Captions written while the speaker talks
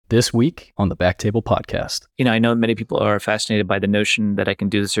this week on the Back Table Podcast. I know many people are fascinated by the notion that I can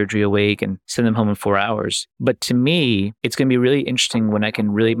do the surgery awake and send them home in 4 hours. But to me, it's going to be really interesting when I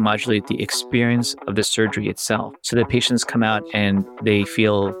can really modulate the experience of the surgery itself so that patients come out and they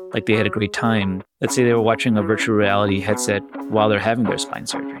feel like they had a great time. Let's say they were watching a virtual reality headset while they're having their spine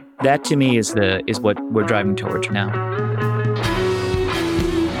surgery. That to me is what we're driving towards now.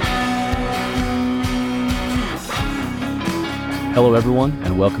 Hello, everyone,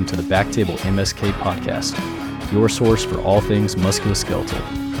 and welcome to the Back Table MSK Podcast, your source for all things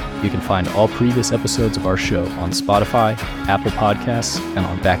musculoskeletal. You can find all previous episodes of our show on Spotify, Apple Podcasts, and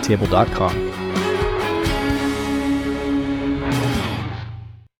on backtable.com.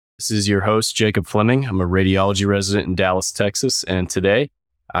 This is your host, Jacob Fleming. I'm a radiology resident in Dallas, Texas, and today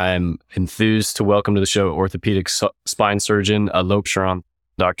I'm enthused to welcome to the show orthopedic spine surgeon Alok Sharan.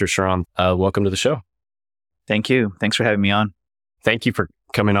 Dr. Sharan, welcome to the show. Thank you. Thanks for having me on. Thank you for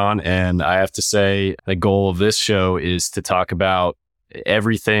coming on. And I have to say, the goal of this show is to talk about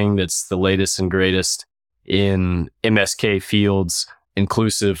everything that's the latest and greatest in MSK fields,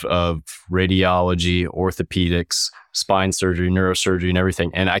 inclusive of radiology, orthopedics, spine surgery, neurosurgery, and everything.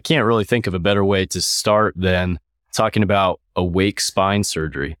 And I can't really think of a better way to start than talking about awake spine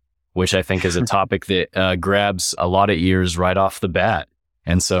surgery, which I think is a topic that grabs a lot of ears right off the bat.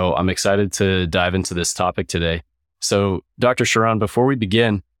 And so I'm excited to dive into this topic today. So, Dr. Sharan, before we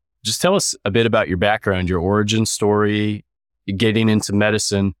begin, just tell us a bit about your background, your origin story, getting into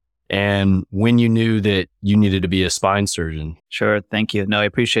medicine, and when you knew that you needed to be a spine surgeon. Sure. Thank you. No, I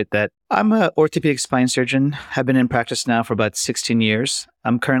appreciate that. I'm an orthopedic spine surgeon. I've been in practice now for about 16 years.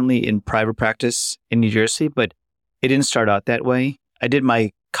 I'm currently in private practice in New Jersey, but it didn't start out that way. I did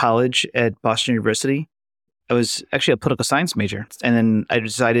my college at Boston University. I was actually a political science major, and then I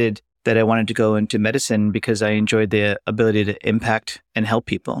decided that I wanted to go into medicine because I enjoyed the ability to impact and help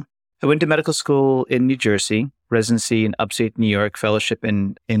people. I went to medical school in New Jersey, residency in upstate New York, fellowship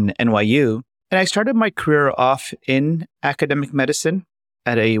in NYU. And I started my career off in academic medicine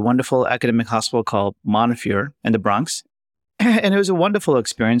at a wonderful academic hospital called Montefiore in the Bronx. And it was a wonderful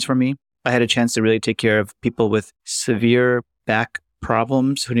experience for me. I had a chance to really take care of people with severe back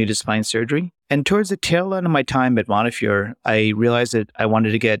problems who needed spine surgery. And towards the tail end of my time at Montefiore, I realized that I wanted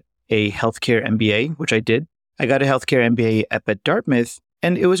to get a healthcare MBA, which I did. I got a healthcare MBA up at Dartmouth,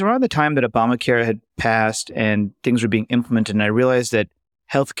 and it was around the time that Obamacare had passed and things were being implemented, and I realized that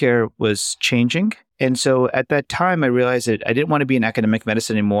healthcare was changing. And so at that time, I realized that I didn't want to be in academic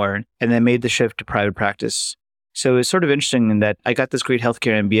medicine anymore, and then made the shift to private practice. So it was sort of interesting in that I got this great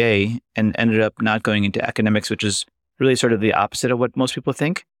healthcare MBA and ended up not going into academics, which is really sort of the opposite of what most people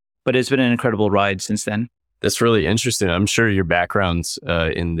think. But it's been an incredible ride since then. That's really interesting. I'm sure your background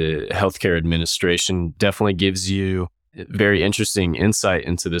in the healthcare administration definitely gives you very interesting insight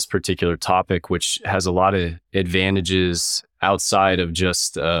into this particular topic, which has a lot of advantages outside of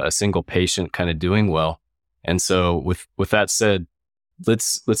just a single patient kind of doing well. And so with that said,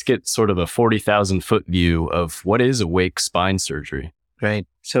 let's get sort of a 40,000 foot view of what is awake spine surgery. Right.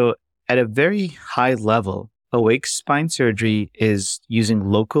 So at a very high level, awake spine surgery is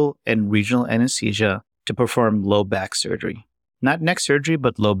using local and regional anesthesia to perform low back surgery. Not neck surgery,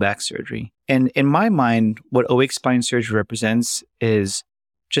 but low back surgery. And in my mind, what awake spine surgery represents is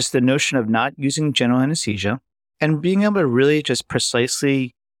just the notion of not using general anesthesia and being able to really just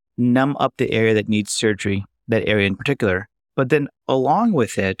precisely numb up the area that needs surgery, that area in particular. But then along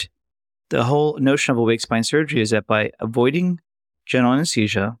with it, the whole notion of awake spine surgery is that by avoiding general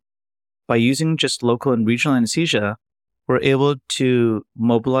anesthesia, by using just local and regional anesthesia, we're able to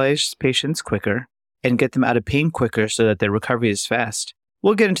mobilize patients quicker and get them out of pain quicker so that their recovery is fast.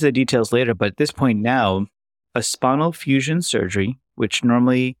 We'll get into the details later, but at this point now, a spinal fusion surgery, which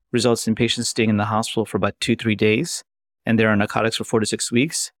normally results in patients staying in the hospital for about 2-3 days, and they're on narcotics for 4 to 6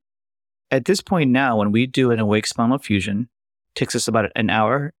 weeks. At this point now, when we do an awake spinal fusion, it takes us about an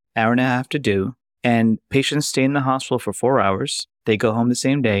hour and a half to do, and patients stay in the hospital for 4 hours. They go home the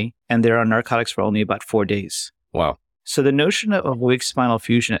same day, and they're on narcotics for only about 4 days. Wow. So the notion of awake spinal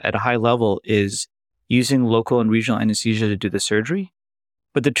fusion at a high level is using local and regional anesthesia to do the surgery.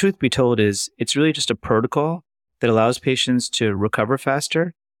 But the truth be told is it's really just a protocol that allows patients to recover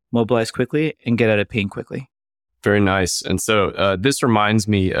faster, mobilize quickly, and get out of pain quickly. Very nice. And so this reminds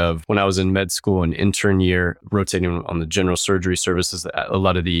me of when I was in med school and intern year, rotating on the general surgery services, a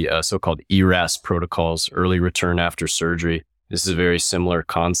lot of the so-called ERAS protocols, early return after surgery. This is a very similar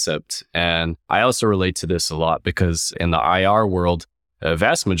concept. And I also relate to this a lot because in the IR world, a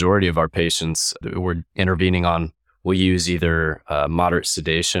vast majority of our patients that we're intervening on will use either moderate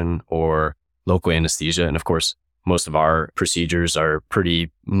sedation or local anesthesia. And of course, most of our procedures are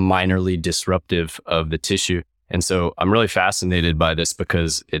pretty minorly disruptive of the tissue. And so I'm really fascinated by this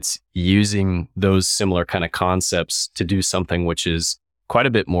because it's using those similar kind of concepts to do something which is quite a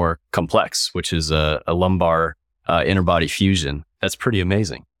bit more complex, which is a lumbar interbody fusion. That's pretty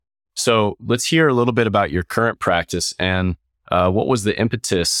amazing. So let's hear a little bit about your current practice and what was the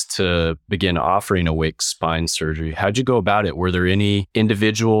impetus to begin offering awake spine surgery? How'd you go about it? Were there any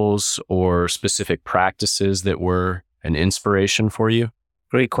individuals or specific practices that were an inspiration for you?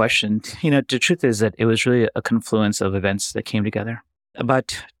 Great question. The truth is that it was really a confluence of events that came together.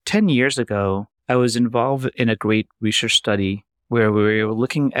 About 10 years ago, I was involved in a great research study where we were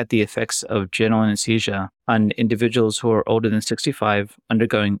looking at the effects of general anesthesia on individuals who are older than 65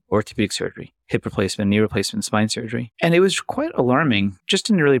 undergoing orthopedic surgery, hip replacement, knee replacement, spine surgery. And it was quite alarming. Just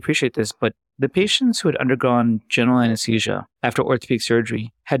didn't really appreciate this, but the patients who had undergone general anesthesia after orthopedic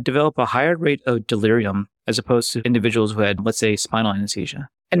surgery had developed a higher rate of delirium as opposed to individuals who had, let's say, spinal anesthesia.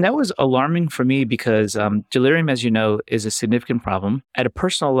 And that was alarming for me because delirium, as you know, is a significant problem. At a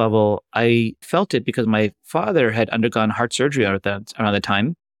personal level, I felt it because my father had undergone heart surgery around that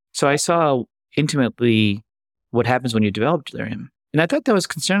time. So I saw intimately what happens when you develop delirium. And I thought that was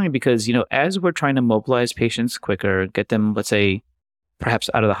concerning because, as we're trying to mobilize patients quicker, get them, let's say, perhaps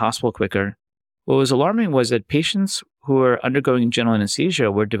out of the hospital quicker, what was alarming was that patients who were undergoing general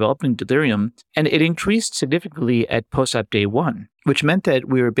anesthesia were developing delirium, and it increased significantly at post-op day 1, which meant that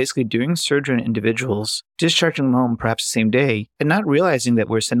we were basically doing surgery on individuals, discharging them home perhaps the same day, and not realizing that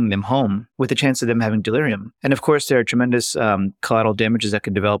we're sending them home with the chance of them having delirium. And of course, there are tremendous collateral damages that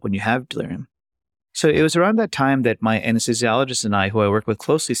can develop when you have delirium. So it was around that time that my anesthesiologist and I, who I work with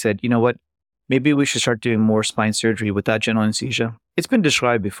closely, said, you know what, maybe we should start doing more spine surgery without general anesthesia. It's been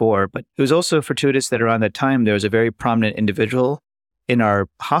described before, but it was also fortuitous that around that time, there was a very prominent individual in our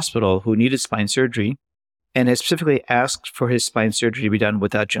hospital who needed spine surgery and had specifically asked for his spine surgery to be done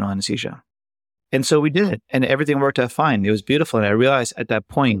without general anesthesia. And so we did it, and everything worked out fine. It was beautiful. And I realized at that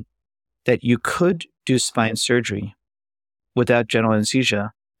point that you could do spine surgery without general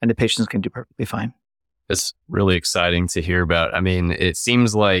anesthesia, and the patients can do perfectly fine. It's really exciting to hear about. I mean, it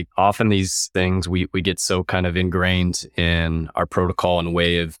seems like often these things we get so kind of ingrained in our protocol and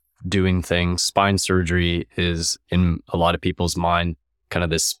way of doing things. Spine surgery is, in a lot of people's mind, kind of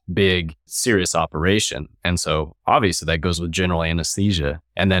this big, serious operation. And so obviously that goes with general anesthesia.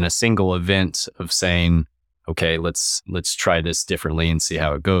 And then a single event of saying, okay, let's try this differently and see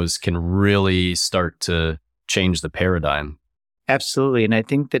how it goes can really start to change the paradigm. Absolutely. And I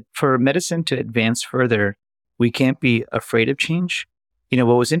think that for medicine to advance further, we can't be afraid of change. What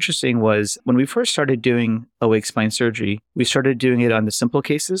was interesting was when we first started doing awake spine surgery, we started doing it on the simple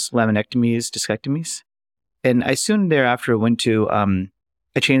cases, laminectomies, discectomies. And I soon thereafter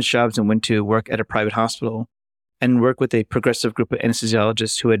I changed jobs and went to work at a private hospital and work with a progressive group of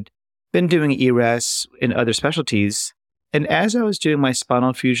anesthesiologists who had been doing ERAS in other specialties. And as I was doing my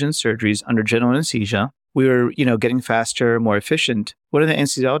spinal fusion surgeries under general anesthesia, we were, getting faster, more efficient. One of the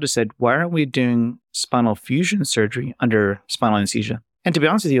anesthesiologists said, why aren't we doing spinal fusion surgery under spinal anesthesia? And to be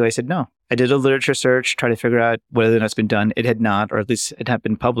honest with you, I said, no. I did a literature search, try to figure out whether that's been done. It had not, or at least it had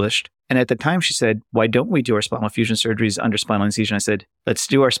been published. And at the time she said, why don't we do our spinal fusion surgeries under spinal anesthesia? And I said, let's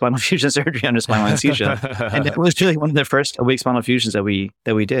do our spinal fusion surgery under spinal anesthesia. And that was really one of the first awake spinal fusions that we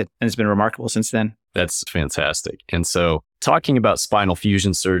did. And it's been remarkable since then. That's fantastic. And so talking about spinal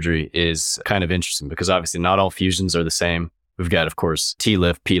fusion surgery is kind of interesting because obviously not all fusions are the same. We've got, of course,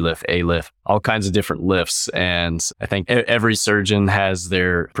 T-lift, P-lift, A-lift, all kinds of different lifts. And I think every surgeon has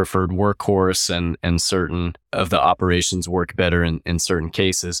their preferred workhorse and certain of the operations work better in certain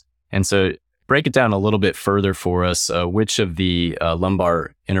cases. And so break it down a little bit further for us. Which of the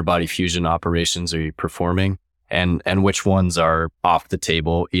lumbar interbody fusion operations are you performing and which ones are off the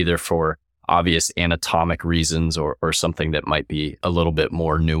table, either for obvious anatomic reasons or something that might be a little bit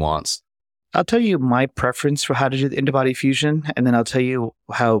more nuanced? I'll tell you my preference for how to do the interbody fusion, and then I'll tell you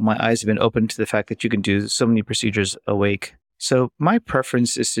how my eyes have been opened to the fact that you can do so many procedures awake. So my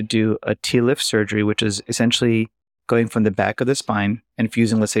preference is to do a T-lift surgery, which is essentially going from the back of the spine and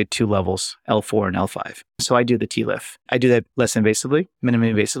fusing, let's say, 2 levels, L4 and L5. So I do the T-lift. I do that less invasively,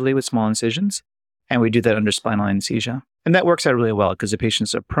 minimally invasively with small incisions, and we do that under spinal anesthesia. And that works out really well because the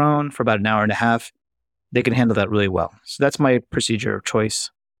patients are prone for about an hour and a half. They can handle that really well. So that's my procedure of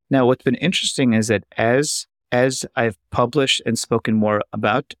choice. Now, what's been interesting is that as I've published and spoken more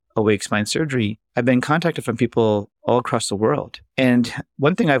about awake spine surgery, I've been contacted from people all across the world. And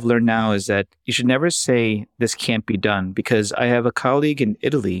one thing I've learned now is that you should never say this can't be done, because I have a colleague in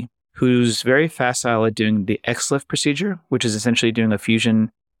Italy who's very facile at doing the X-lift procedure, which is essentially doing a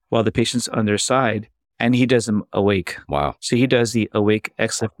fusion while the patient's on their side. and he does them awake. Wow. So he does the awake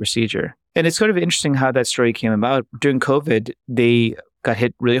XLIF procedure. And it's sort of interesting how that story came about. During COVID, they got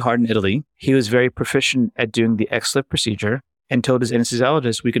hit really hard in Italy. He was very proficient at doing the XLIF procedure and told his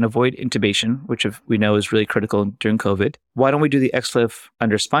anesthesiologist, we can avoid intubation, which we know is really critical during COVID. Why don't we do the XLIF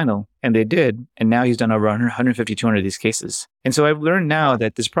under spinal? And they did. And now he's done over 150, 200 of these cases. And so I've learned now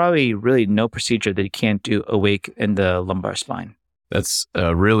that there's probably really no procedure that he can't do awake in the lumbar spine. That's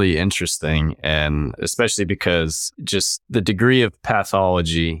really interesting. And especially because just the degree of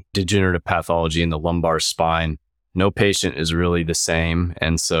pathology, degenerative pathology in the lumbar spine, no patient is really the same.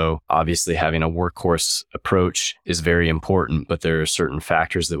 And so obviously having a workhorse approach is very important, but there are certain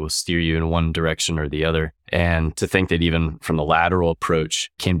factors that will steer you in one direction or the other. And to think that even from the lateral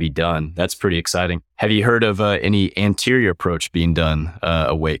approach can be done, that's pretty exciting. Have you heard of any anterior approach being done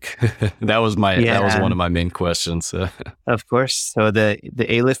awake? That was one of my main questions. Of course. So the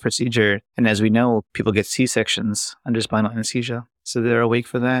ALIF procedure, and as we know, people get C-sections under spinal anesthesia. So they're awake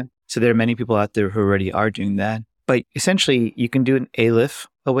for that. So there are many people out there who already are doing that. But essentially, you can do an ALIF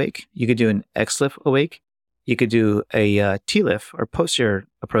awake. You could do an XLIF awake. You could do a TLIF or posterior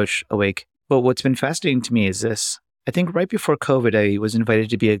approach awake. But what's been fascinating to me is this. I think right before COVID, I was invited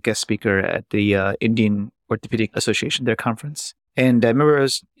to be a guest speaker at the Indian Orthopedic Association, their conference. And I remember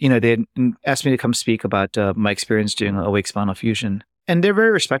they had asked me to come speak about my experience doing awake spinal fusion. And they're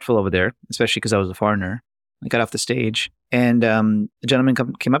very respectful over there, especially because I was a foreigner. I got off the stage and a gentleman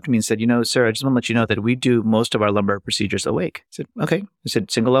came up to me and said, sir, I just want to let you know that we do most of our lumbar procedures awake. I said, okay. I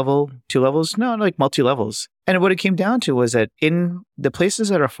said, single level, 2 levels? No, like multi-levels. And what it came down to was that in the places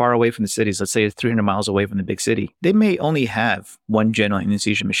that are far away from the cities, let's say 300 miles away from the big city, they may only have one general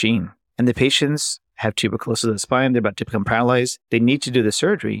anesthesia machine. And the patients have tuberculosis of the spine. They're about to become paralyzed. They need to do the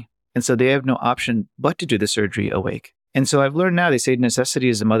surgery. And so they have no option but to do the surgery awake. And so I've learned now, they say necessity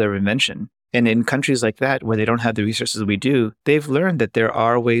is the mother of invention. And in countries like that, where they don't have the resources we do, they've learned that there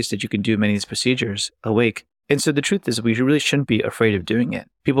are ways that you can do many of these procedures awake. And so the truth is we really shouldn't be afraid of doing it.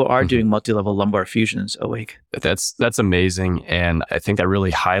 People are doing multi-level lumbar fusions awake. That's amazing. And I think that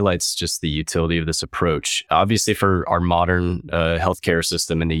really highlights just the utility of this approach. Obviously, for our modern healthcare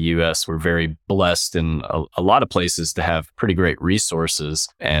system in the US, we're very blessed in a lot of places to have pretty great resources.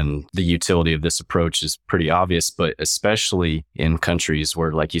 And the utility of this approach is pretty obvious, but especially in countries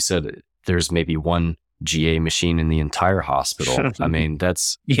where, like you said, there's maybe one GA machine in the entire hospital. I mean,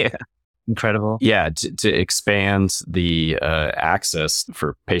 that's... Yeah. Incredible. Yeah, to expand the access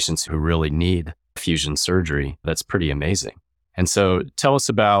for patients who really need fusion surgery, that's pretty amazing. And so tell us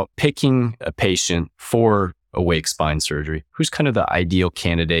about picking a patient for awake spine surgery. Who's kind of the ideal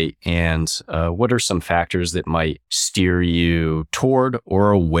candidate, and what are some factors that might steer you toward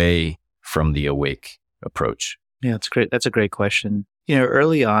or away from the awake approach? Yeah, that's great. That's a great question.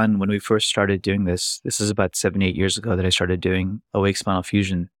 Early on when we first started doing this is about 7-8 years ago that I started doing awake spinal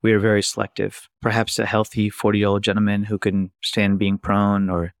fusion. We were very selective. Perhaps a healthy 40-year-old gentleman who can stand being prone,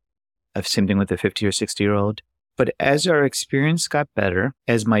 or same thing with a 50 or 60-year-old. But as our experience got better,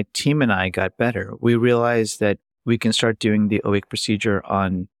 as my team and I got better, we realized that we can start doing the awake procedure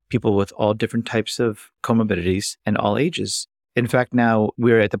on people with all different types of comorbidities and all ages. In fact, now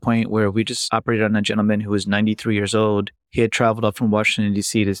we're at the point where we just operated on a gentleman who was 93 years old. He had traveled up from Washington,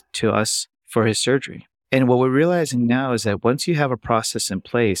 D.C. to us for his surgery. And what we're realizing now is that once you have a process in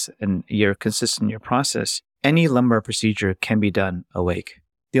place and you're consistent in your process, any lumbar procedure can be done awake.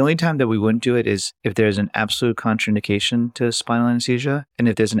 The only time that we wouldn't do it is if there's an absolute contraindication to spinal anesthesia and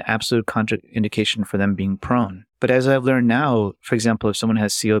if there's an absolute contraindication for them being prone. But as I've learned now, for example, if someone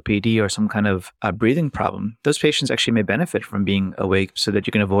has COPD or some kind of breathing problem, those patients actually may benefit from being awake so that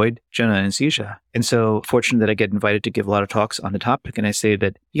you can avoid general anesthesia. And so fortunate that I get invited to give a lot of talks on the topic. And I say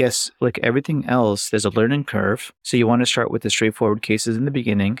that, yes, like everything else, there's a learning curve. So you want to start with the straightforward cases in the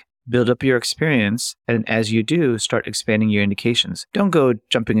beginning, build up your experience, and as you do, start expanding your indications. Don't go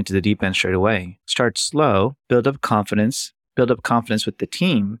jumping into the deep end straight away. Start slow, build up confidence with the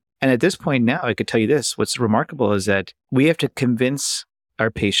team. And at this point now, I could tell you this, what's remarkable is that we have to convince our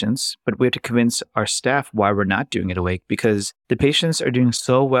patients, but we have to convince our staff why we're not doing it awake, because the patients are doing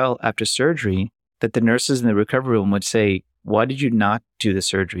so well after surgery that the nurses in the recovery room would say, why did you not do the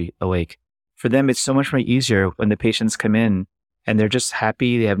surgery awake? For them, it's so much more easier when the patients come in and they're just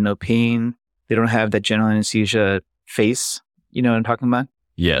happy, they have no pain, they don't have that general anesthesia face. You know what I'm talking about?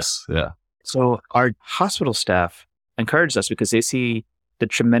 Yes, yeah. So our hospital staff encouraged us because they see the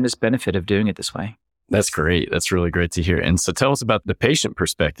tremendous benefit of doing it this way. That's great. That's really great to hear. And so tell us about the patient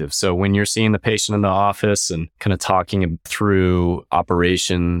perspective. So when you're seeing the patient in the office and kind of talking through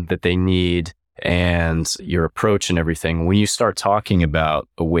operation that they need and your approach and everything. When you start talking about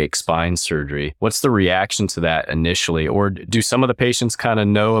awake spine surgery, what's the reaction to that initially? Or do some of the patients kind of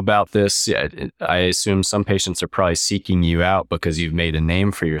know about this? I assume some patients are probably seeking you out because you've made a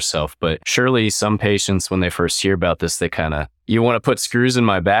name for yourself, but surely some patients, when they first hear about this, they kind of, you want to put screws in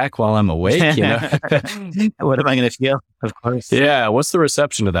my back while I'm awake, you know? What am I going to feel? Of course. Yeah. What's the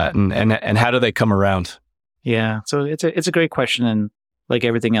reception to that? And how do they come around? Yeah. So it's a great question. And like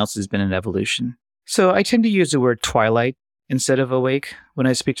everything else has been an evolution. So I tend to use the word twilight instead of awake when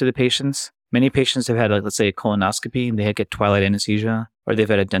I speak to the patients. Many patients have had, let's say, a colonoscopy and they get twilight anesthesia, or they've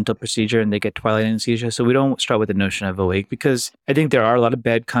had a dental procedure and they get twilight anesthesia. So we don't start with the notion of awake because I think there are a lot of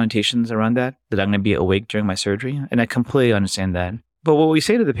bad connotations around that I'm going to be awake during my surgery. And I completely understand that. But what we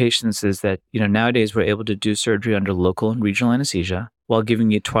say to the patients is that, nowadays we're able to do surgery under local and regional anesthesia while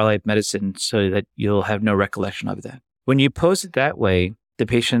giving you twilight medicine so that you'll have no recollection of that. When you pose it that way, the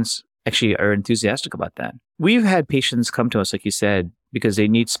patients actually are enthusiastic about that. We've had patients come to us, like you said, because they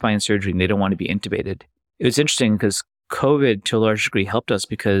need spine surgery and they don't want to be intubated. It was interesting because COVID, to a large degree, helped us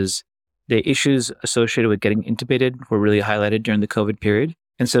because the issues associated with getting intubated were really highlighted during the COVID period.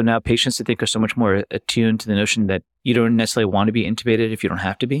 And so now patients, I think, are so much more attuned to the notion that you don't necessarily want to be intubated if you don't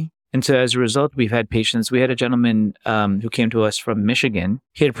have to be. And so as a result, we've had patients. We had a gentleman who came to us from Michigan.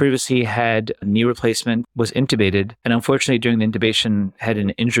 He had previously had a knee replacement, was intubated, and unfortunately during the intubation had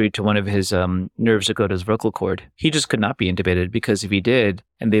an injury to one of his nerves that go to his vocal cord. He just could not be intubated because if he did,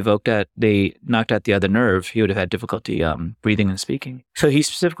 and they knocked out the other nerve, he would have had difficulty breathing and speaking. So he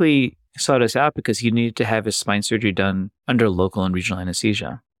specifically sought us out because he needed to have his spine surgery done under local and regional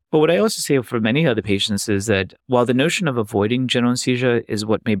anesthesia. But what I also say for many other patients is that while the notion of avoiding general anesthesia is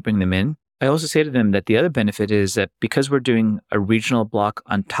what may bring them in, I also say to them that the other benefit is that because we're doing a regional block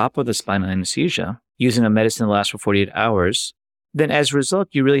on top of the spinal anesthesia, using a medicine that lasts for 48 hours, then as a result,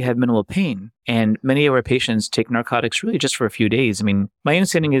 you really have minimal pain. And many of our patients take narcotics really just for a few days. I mean, my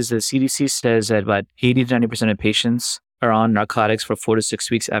understanding is the CDC says that about 80 to 90% of patients are on narcotics for 4 to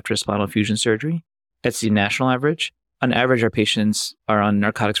 6 weeks after a spinal fusion surgery. That's the national average. On average, our patients are on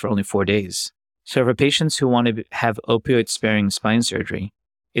narcotics for only 4 days. So for patients who want to have opioid-sparing spine surgery,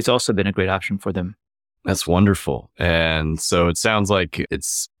 it's also been a great option for them. That's wonderful. And so it sounds like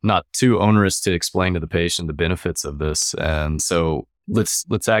it's not too onerous to explain to the patient the benefits of this. And so let's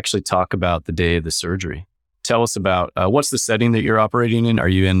actually talk about the day of the surgery. Tell us about what's the setting that you're operating in? Are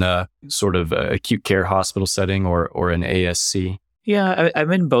you in a sort of acute care hospital setting or an ASC? Yeah,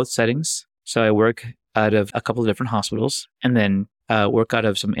 I'm in both settings. So I work out of a couple of different hospitals and then work out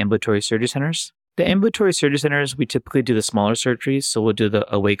of some ambulatory surgery centers. The ambulatory surgery centers, we typically do the smaller surgeries. So we'll do the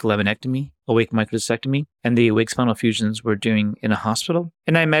awake laminectomy, awake microdiscectomy, and the awake spinal fusions we're doing in a hospital.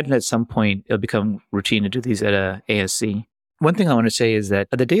 And I imagine at some point it'll become routine to do these at a ASC. One thing I want to say is that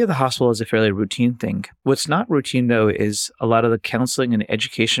the day of the hospital is a fairly routine thing. What's not routine, though, is a lot of the counseling and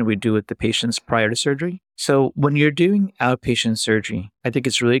education we do with the patients prior to surgery. So when you're doing outpatient surgery, I think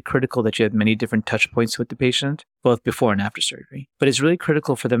it's really critical that you have many different touch points with the patient, both before and after surgery. But it's really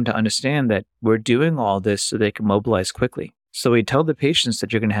critical for them to understand that we're doing all this so they can mobilize quickly. So we tell the patients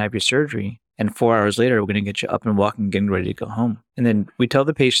that you're going to have your surgery, and 4 hours later, we're going to get you up and walking, getting ready to go home. And then we tell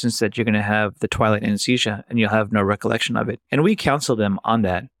the patients that you're going to have the twilight anesthesia and you'll have no recollection of it. And we counsel them on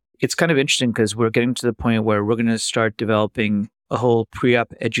that. It's kind of interesting because we're getting to the point where we're going to start developing a whole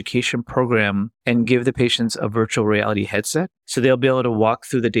pre-op education program and give the patients a virtual reality headset. So they'll be able to walk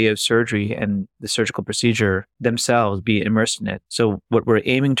through the day of surgery and the surgical procedure themselves, be immersed in it. So what we're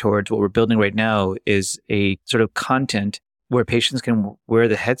aiming towards, what we're building right now is a sort of content where patients can wear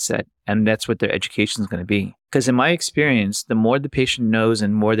the headset, and that's what their education is going to be. Because in my experience, the more the patient knows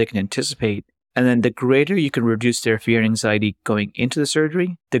and more they can anticipate, and then the greater you can reduce their fear and anxiety going into the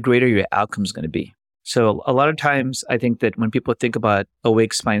surgery, the greater your outcome is going to be. So a lot of times, I think that when people think about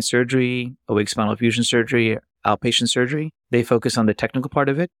awake spine surgery, awake spinal fusion surgery, outpatient surgery, they focus on the technical part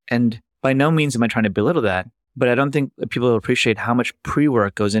of it. And by no means am I trying to belittle that, but I don't think people will appreciate how much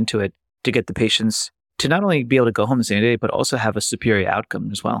pre-work goes into it to get the patients to not only be able to go home the same day, but also have a superior outcome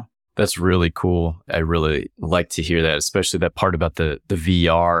as well. That's really cool. I really like to hear that, especially that part about the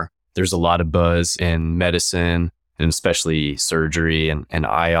VR. There's a lot of buzz in medicine and especially surgery and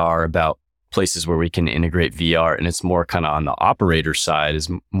IR about places where we can integrate VR, and it's more kind of on the operator side is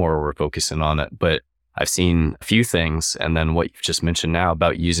more where we're focusing on it. But I've seen a few things, and then what you've just mentioned now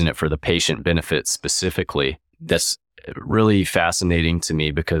about using it for the patient benefit specifically, that's really fascinating to me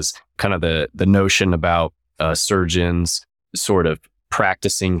because kind of the notion about surgeons sort of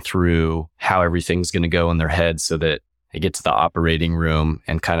practicing through how everything's going to go in their head so that they get to the operating room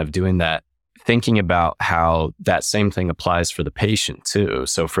and kind of doing that thinking about how that same thing applies for the patient too.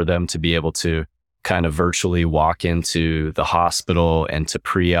 So for them to be able to kind of virtually walk into the hospital and to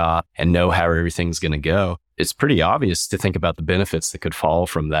pre-op and know how everything's going to go, it's pretty obvious to think about the benefits that could fall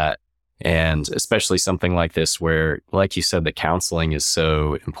from that. And especially something like this where, like you said, the counseling is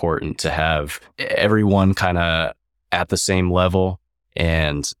so important to have everyone kind of at the same level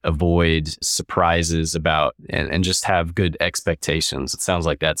and avoid surprises about and just have good expectations. It sounds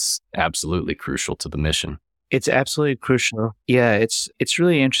like that's absolutely crucial to the mission. It's absolutely crucial. Yeah, it's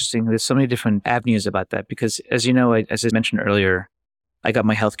really interesting. There's so many different avenues about that because, as you know, as I mentioned earlier, I got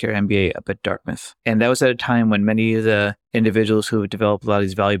my healthcare MBA up at Dartmouth. And that was at a time when many of the individuals who developed a lot of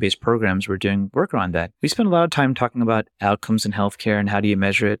these value-based programs were doing work around that. We spent a lot of time talking about outcomes in healthcare and how do you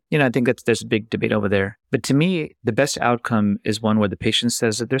measure it. I think there's a big debate over there. But to me, the best outcome is one where the patient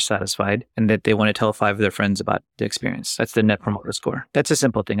says that they're satisfied and that they want to tell 5 of their friends about the experience. That's the Net Promoter Score. That's a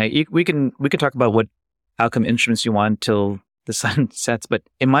simple thing. We can talk about what outcome instruments you want till the sun sets. But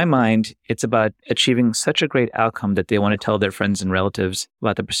in my mind, it's about achieving such a great outcome that they want to tell their friends and relatives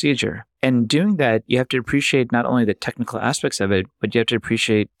about the procedure. And doing that, you have to appreciate not only the technical aspects of it, but you have to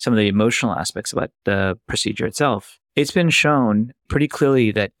appreciate some of the emotional aspects about the procedure itself. It's been shown pretty clearly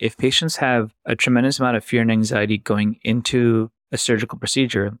that if patients have a tremendous amount of fear and anxiety going into a surgical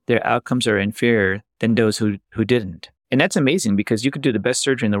procedure, their outcomes are inferior than those who didn't. And that's amazing because you could do the best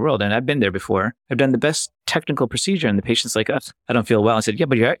surgery in the world. And I've been there before. I've done the best technical procedure and the patient's like, I don't feel well. I said, yeah,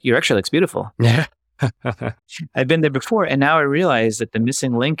 but your X-ray looks beautiful. Yeah. I've been there before. And now I realize that the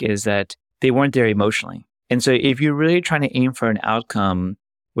missing link is that they weren't there emotionally. And so if you're really trying to aim for an outcome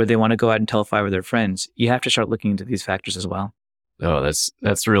where they want to go out and tell 5 of their friends, you have to start looking into these factors as well. Oh,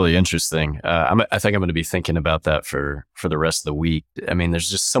 that's really interesting. I think I'm going to be thinking about that for the rest of the week. I mean, there's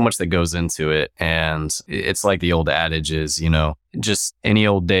just so much that goes into it. And it's like the old adage is, just any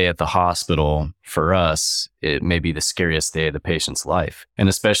old day at the hospital for us, it may be the scariest day of the patient's life. And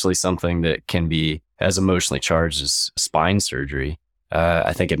especially something that can be as emotionally charged as spine surgery.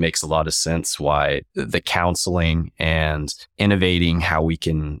 I think it makes a lot of sense why the counseling and innovating how we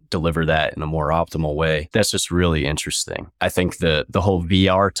can deliver that in a more optimal way. That's just really interesting. I think the whole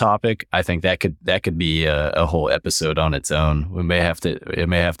VR topic, I think that could be a whole episode on its own. It may have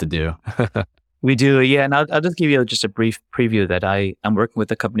to do. We do, yeah. And I'll just give you just a brief preview that I'm working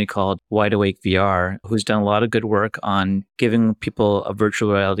with a company called Wide Awake VR, who's done a lot of good work on giving people a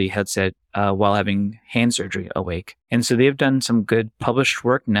virtual reality headset while having hand surgery awake. And so they've done some good published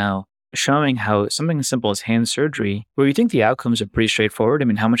work now showing how something as simple as hand surgery, where you think the outcomes are pretty straightforward. I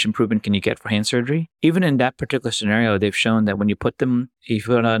mean, how much improvement can you get for hand surgery? Even in that particular scenario, they've shown that when you put on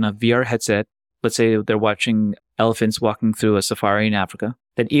a VR headset, let's say they're watching elephants walking through a safari in Africa,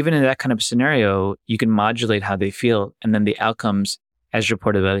 that even in that kind of scenario, you can modulate how they feel, and then the outcomes as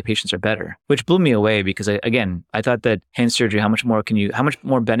reported by the patients are better, which blew me away because I thought that hand surgery, how much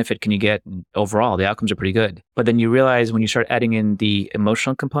more benefit can you get? And overall, the outcomes are pretty good. But then you realize when you start adding in the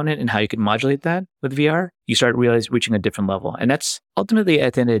emotional component and how you can modulate that with VR, you start reaching a different level. And that's ultimately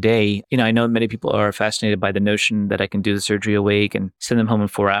at the end of the day, I know many people are fascinated by the notion that I can do the surgery awake and send them home in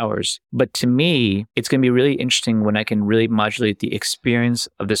 4 hours. But to me, it's going to be really interesting when I can really modulate the experience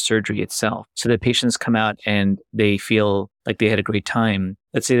of the surgery itself so that patients come out and they feel like they had a great time.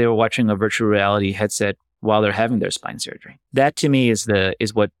 Let's say they were watching a virtual reality headset while they're having their spine surgery. That to me is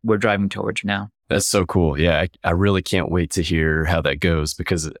what we're driving towards now. That's so cool. Yeah, I really can't wait to hear how that goes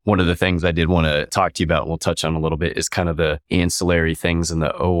because one of the things I did want to talk to you about, and we'll touch on a little bit, is kind of the ancillary things in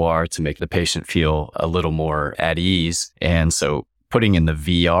the OR to make the patient feel a little more at ease. And so putting in the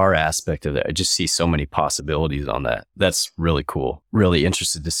VR aspect of it, I just see so many possibilities on that. That's really cool. Really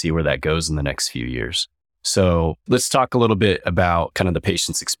interested to see where that goes in the next few years. So let's talk a little bit about kind of the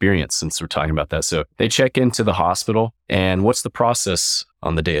patient's experience since we're talking about that. So they check into the hospital, and what's the process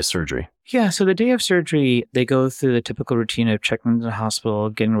on the day of surgery? Yeah, so the day of surgery, they go through the typical routine of checking into the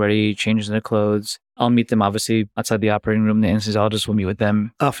hospital, getting ready, changing their clothes. I'll meet them obviously outside the operating room. The anesthesiologist will meet with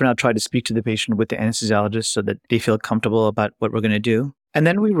them. Often I'll try to speak to the patient with the anesthesiologist so that they feel comfortable about what we're going to do. And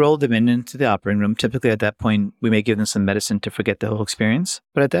then we roll them into the operating room. Typically at that point, we may give them some medicine to forget the whole experience.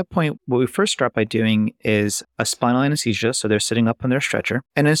 But at that point, what we first start by doing is a spinal anesthesia. So they're sitting up on their stretcher.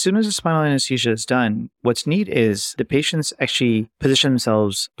 And as soon as the spinal anesthesia is done, what's neat is the patients actually position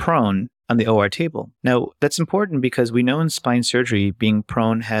themselves prone on the OR table. Now, that's important because we know in spine surgery, being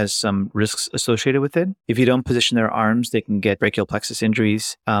prone has some risks associated with it. If you don't position their arms, they can get brachial plexus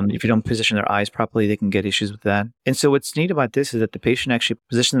injuries. If you don't position their eyes properly, they can get issues with that. And so what's neat about this is that the patient actually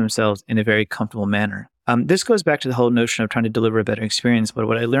positions themselves in a very comfortable manner. This goes back to the whole notion of trying to deliver a better experience. But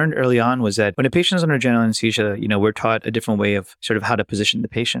what I learned early on was that when a patient is under general anesthesia, we're taught a different way of sort of how to position the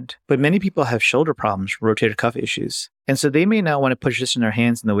patient. But many people have shoulder problems, rotator cuff issues. And so they may not want to position their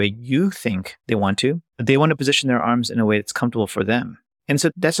hands in the way you think they want to, but they want to position their arms in a way that's comfortable for them. And so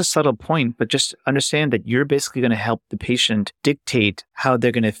that's a subtle point, but just understand that you're basically going to help the patient dictate how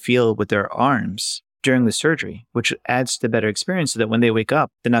they're going to feel with their arms during the surgery, which adds to the better experience so that when they wake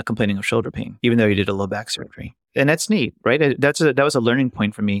up, they're not complaining of shoulder pain, even though you did a low back surgery. And that's neat, right? That was a learning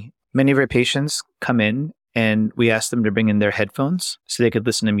point for me. Many of our patients come in and we ask them to bring in their headphones so they could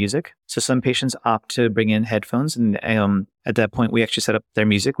listen to music. So some patients opt to bring in headphones. And at that point, we actually set up their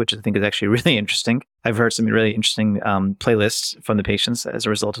music, which I think is actually really interesting. I've heard some really interesting playlists from the patients as a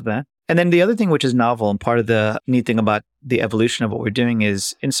result of that. And then the other thing, which is novel and part of the neat thing about the evolution of what we're doing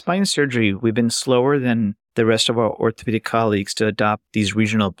is in spine surgery, we've been slower than the rest of our orthopedic colleagues to adopt these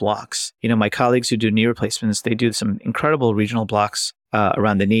regional blocks. My colleagues who do knee replacements, they do some incredible regional blocks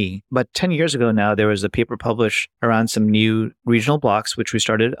around the knee. But 10 years ago now, there was a paper published around some new regional blocks, which we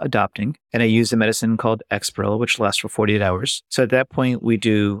started adopting. And I used a medicine called Exparel, which lasts for 48 hours. So at that point, we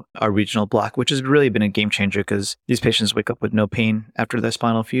do our regional block, which has really been a game changer because these patients wake up with no pain after their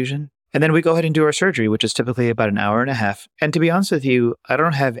spinal fusion. And then we go ahead and do our surgery, which is typically about an hour and a half. And to be honest with you, I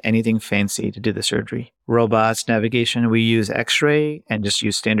don't have anything fancy to do the surgery. Robots, navigation, we use X-ray and just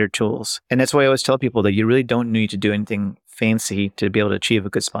use standard tools. And that's why I always tell people that you really don't need to do anything fancy to be able to achieve a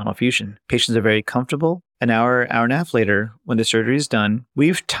good spinal fusion. Patients are very comfortable. An hour and a half later, when the surgery is done,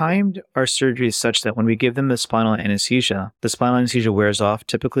 we've timed our surgery such that when we give them the spinal anesthesia wears off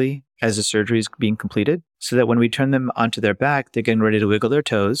typically as the surgery is being completed, so that when we turn them onto their back, they're getting ready to wiggle their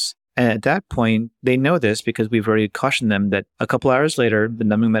toes. And at that point, they know this because we've already cautioned them that a couple hours later, the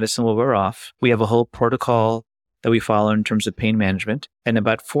numbing medicine will wear off. We have a whole protocol that we follow in terms of pain management. And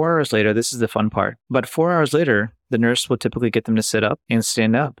about 4 hours later, this is the fun part. About 4 hours later, the nurse will typically get them to sit up and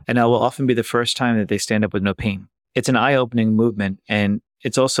stand up. And that will often be the first time that they stand up with no pain. It's an eye-opening movement. And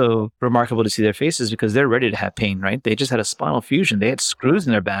it's also remarkable to see their faces because they're ready to have pain, right? They just had a spinal fusion. They had screws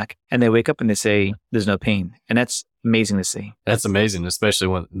in their back and they wake up and they say, there's no pain. And that's amazing to see. That's amazing, especially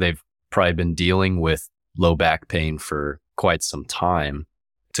when they've probably been dealing with low back pain for quite some time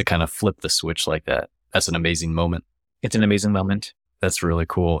to kind of flip the switch like that. That's an amazing moment. It's an amazing moment. That's really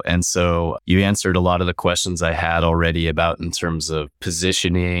cool. And so you answered a lot of the questions I had already about in terms of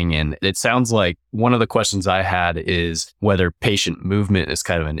positioning. And it sounds like one of the questions I had is whether patient movement is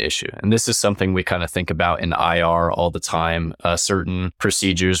kind of an issue. And this is something we kind of think about in IR all the time. Certain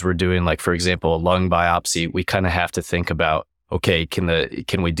procedures we're doing, like for example, a lung biopsy, we kind of have to think about, okay,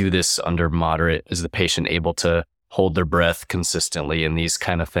 can we do this under moderate? Is the patient able to hold their breath consistently and these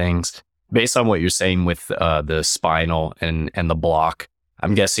kind of things? Based on what you're saying with the spinal and the block,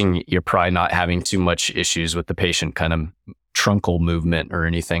 I'm guessing you're probably not having too much issues with the patient kind of truncal movement or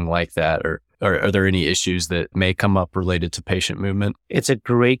anything like that. Or are there any issues that may come up related to patient movement? It's a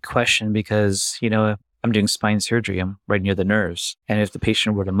great question because, I'm doing spine surgery. I'm right near the nerves. And if the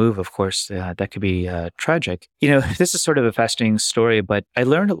patient were to move, of course, that could be tragic. This is sort of a fascinating story, but I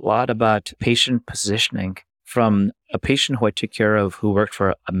learned a lot about patient positioning from a patient who I took care of who worked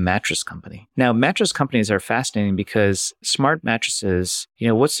for a mattress company. Now, mattress companies are fascinating because smart mattresses,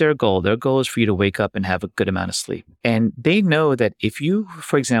 what's their goal? Their goal is for you to wake up and have a good amount of sleep. And they know that if you,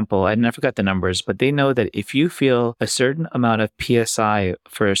 for example, I forgot the numbers, but they know that if you feel a certain amount of PSI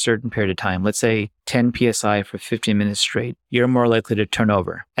for a certain period of time, let's say 10 PSI for 15 minutes straight, you're more likely to turn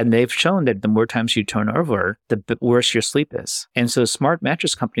over. And they've shown that the more times you turn over, the worse your sleep is. And so smart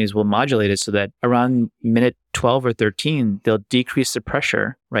mattress companies will modulate it so that around minute 12 or 13, they'll decrease the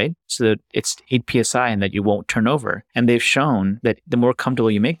pressure, right? So that it's 8 PSI and that you won't turn over. And they've shown that the more comfortable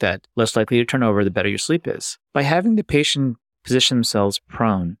you make that, less likely to turn over, the better your sleep is. By having the patient position themselves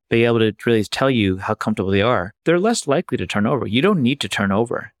prone, be able to really tell you how comfortable they are, they're less likely to turn over. You don't need to turn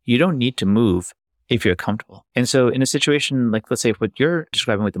over. You don't need to move if you're comfortable. And so in a situation like, let's say what you're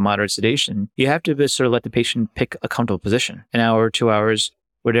describing with the moderate sedation, you have to sort of let the patient pick a comfortable position, an hour, 2 hours,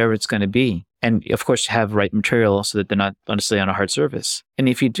 whatever it's going to be. And of course, have right material so that they're not honestly on a hard surface. And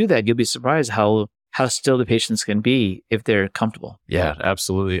if you do that, you'll be surprised how still the patients can be if they're comfortable. Yeah,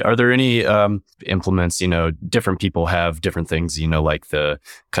 absolutely. Are there any implements, different people have different things, like the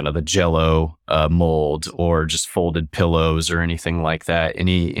kind of the Jello mold or just folded pillows or anything like that?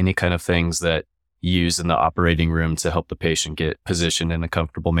 Any kind of things that, use in the operating room to help the patient get positioned in a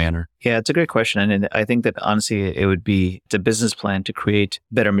comfortable manner? Yeah, it's a great question. And I think that honestly, it's a business plan to create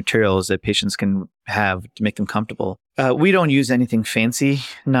better materials that patients can have to make them comfortable. We don't use anything fancy,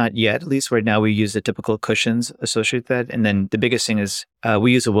 not yet. At least right now, we use the typical cushions associated with that. And then the biggest thing is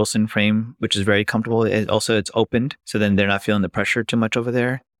we use a Wilson frame, which is very comfortable. It's opened, so then they're not feeling the pressure too much over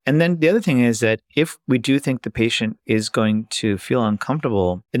there. And then the other thing is that if we do think the patient is going to feel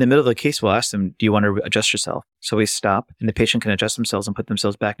uncomfortable, in the middle of the case, we'll ask them, do you want to adjust yourself? So we stop and the patient can adjust themselves and put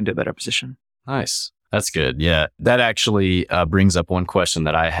themselves back into a better position. Nice. That's good. Yeah. That actually brings up one question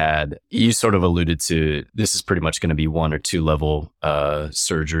that I had. You sort of alluded to this is pretty much going to be 1 or 2 level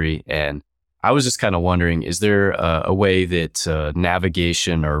surgery. And I was just kind of wondering, is there a way that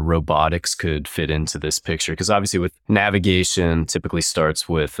navigation or robotics could fit into this picture? Because obviously with navigation typically starts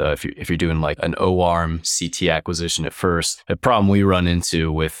with, if you're doing like an O-arm CT acquisition at first, a problem we run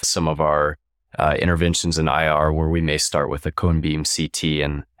into with some of our interventions in IR where we may start with a cone beam CT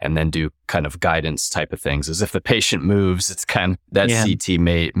and then do kind of guidance type of things. As if the patient moves, it's kind of that CT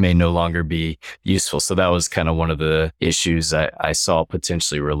may no longer be useful. So that was kind of one of the issues I saw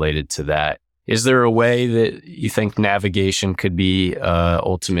potentially related to that. Is there a way that you think navigation could be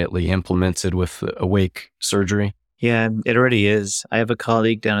ultimately implemented with awake surgery? Yeah, it already is. I have a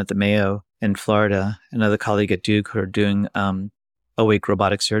colleague down at the Mayo in Florida, another colleague at Duke who are doing awake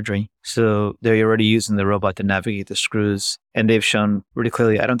robotic surgery. So they're already using the robot to navigate the screws. And they've shown really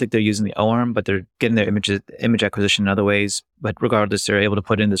clearly, I don't think they're using the O-arm, but they're getting their image acquisition in other ways. But regardless, they're able to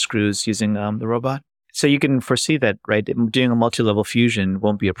put in the screws using the robot. So you can foresee that, right? Doing a multi-level fusion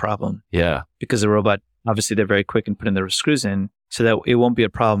won't be a problem. Yeah. Because the robot, obviously, they're very quick in putting the screws in, so that it won't be a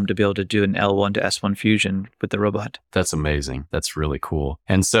problem to be able to do an L1 to S1 fusion with the robot. That's amazing. That's really cool.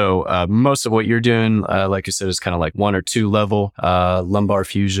 And so most of what you're doing, like you said, is kind of like 1 or 2 level lumbar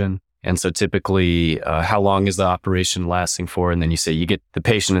fusion. And so typically, how long is the operation lasting for? And then you say you get the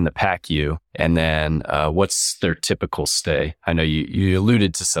patient in the PACU, and then what's their typical stay? I know you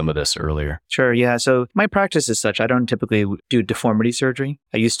alluded to some of this earlier. Sure, yeah. So my practice is such, I don't typically do deformity surgery.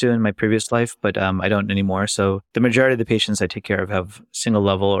 I used to in my previous life, but I don't anymore. So the majority of the patients I take care of have single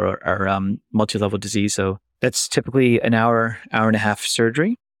level or multi-level disease. So that's typically an hour and a half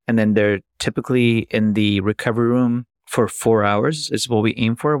surgery. And then they're typically in the recovery room for 4 hours is what we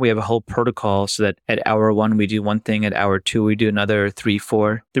aim for. We have a whole protocol so that at hour 1, we do one thing. At hour 2, we do another, 3,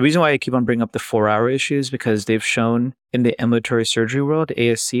 4. The reason why I keep on bringing up the 4-hour issue is because they've shown in the ambulatory surgery world,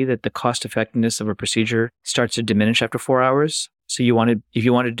 ASC, that the cost effectiveness of a procedure starts to diminish after 4 hours. So if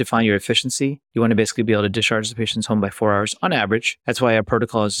you wanted to define your efficiency, you want to basically be able to discharge the patients home by 4 hours on average. That's why our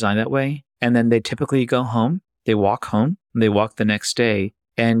protocol is designed that way. And then they typically go home, they walk home, and they walk the next day.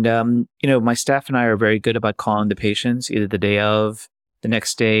 And, my staff and I are very good about calling the patients either the day of, the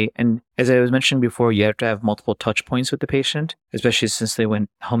next day. And as I was mentioning before, you have to have multiple touch points with the patient, especially since they went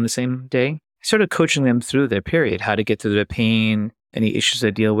home the same day. Sort of coaching them through their period, how to get through their pain, any issues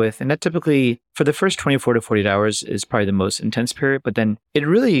they deal with. And that typically, for the first 24 to 48 hours, is probably the most intense period. But then it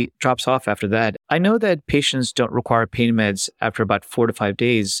really drops off after that. I know that patients don't require pain meds after about 4 to 5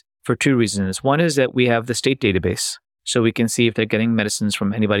 days for 2 reasons. One is that we have the state database, so we can see if they're getting medicines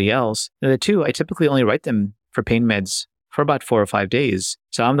from anybody else. And the 2, I typically only write them for pain meds for about 4 or 5 days.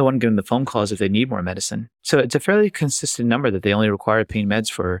 So I'm the one giving the phone calls if they need more medicine. So it's a fairly consistent number that they only require pain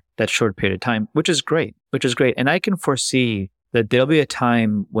meds for that short period of time, which is great. And I can foresee that there'll be a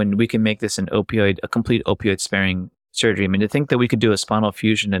time when we can make this a complete opioid sparing surgery. I mean, to think that we could do a spinal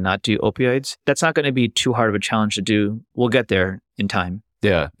fusion and not do opioids, that's not going to be too hard of a challenge to do. We'll get there in time.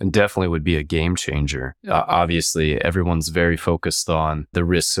 Yeah, and definitely would be a game changer. Obviously, everyone's very focused on the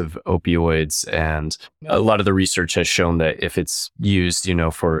risks of opioids, and a lot of the research has shown that if it's used,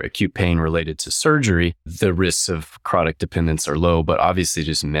 for acute pain related to surgery, the risks of chronic dependence are low. But obviously,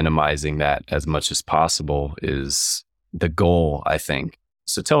 just minimizing that as much as possible is the goal, I think.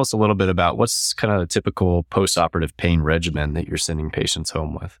 So tell us a little bit about what's kind of the typical post-operative pain regimen that you're sending patients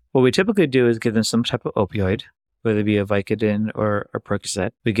home with. What we typically do is give them some type of opioid, whether it be a Vicodin or Percocet.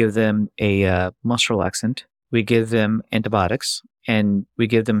 We give them a muscle relaxant. We give them antibiotics, and we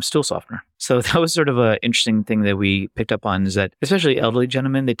give them stool softener. So that was sort of an interesting thing that we picked up on, is that especially elderly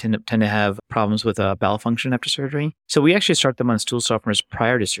gentlemen, they tend to have problems with bowel function after surgery. So we actually start them on stool softeners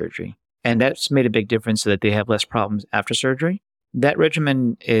prior to surgery. And that's made a big difference so that they have less problems after surgery. That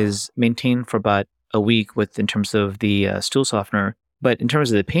regimen is maintained for about a week in terms of the stool softener. But in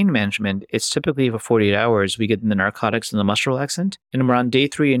terms of the pain management, it's typically for 48 hours, we get them the narcotics and the muscle relaxant. And around day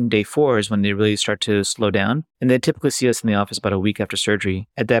 3 and day 4 is when they really start to slow down. And they typically see us in the office about a week after surgery.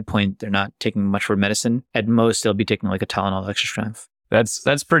 At that point, they're not taking much for medicine. At most, they'll be taking like a Tylenol extra strength.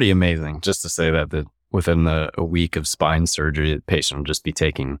 That's pretty amazing. Just to say that within a week of spine surgery, the patient will just be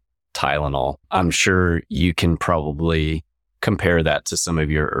taking Tylenol. I'm sure you can probably compare that to some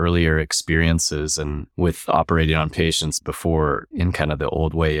of your earlier experiences and with operating on patients before in kind of the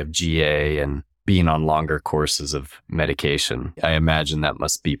old way of GA and being on longer courses of medication. I imagine that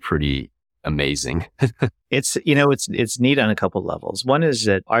must be pretty amazing. It's neat on a couple levels. One is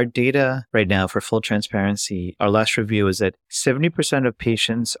that our data right now, for full transparency, our last review is that 70% of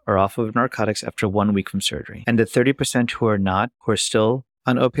patients are off of narcotics after 1 week from surgery. And the 30% who are not, who are still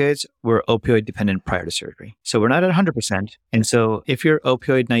on opioids, were opioid dependent prior to surgery. So we're not at 100%. And so if you're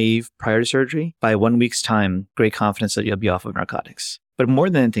opioid naive prior to surgery, by 1 week's time, great confidence that you'll be off of narcotics. But more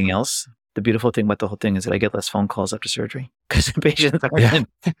than anything else, the beautiful thing about the whole thing is that I get less phone calls after surgery because the patients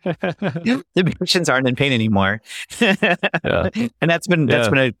aren't in pain anymore. And that's been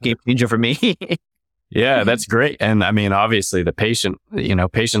a game changer for me. Yeah, that's great. And I mean, obviously the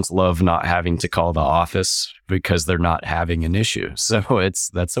patients love not having to call the office because they're not having an issue. So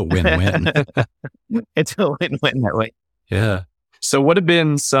that's a win-win. It's a win-win that way. Yeah. So what have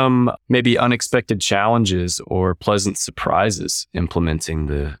been some maybe unexpected challenges or pleasant surprises implementing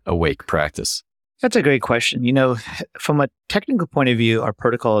the awake practice? That's a great question. From a technical point of view, our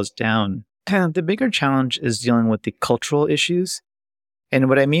protocol is down. The bigger challenge is dealing with the cultural issues. And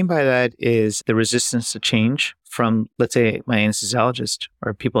what I mean by that is the resistance to change from, let's say, my anesthesiologist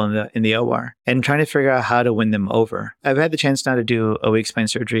or people in the OR, and trying to figure out how to win them over. I've had the chance now to do awake spine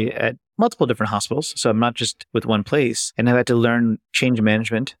surgery at multiple different hospitals, so I'm not just with one place, and I've had to learn change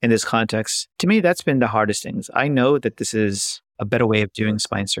management in this context. To me, that's been the hardest things. I know that this is a better way of doing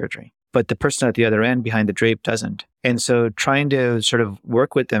spine surgery, but the person at the other end behind the drape doesn't. And so trying to sort of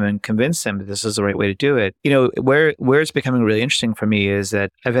work with them and convince them that this is the right way to do it. Where it's becoming really interesting for me is that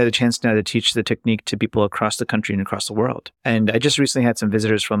I've had a chance now to teach the technique to people across the country and across the world. And I just recently had some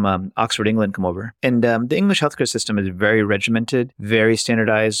visitors from Oxford, England come over. And the English healthcare system is very regimented, very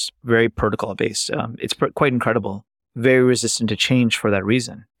standardized, very protocol-based. It's quite incredible, very resistant to change for that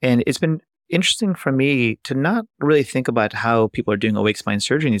reason. And it's been interesting for me to not really think about how people are doing awake spine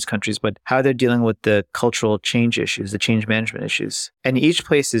surgery in these countries, but how they're dealing with the cultural change issues, the change management issues. And each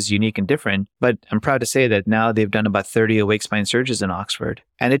place is unique and different, but I'm proud to say that now they've done about 30 awake spine surgeries in Oxford.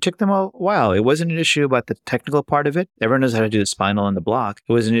 And it took them a while. It wasn't an issue about the technical part of it. Everyone knows how to do the spinal and the block.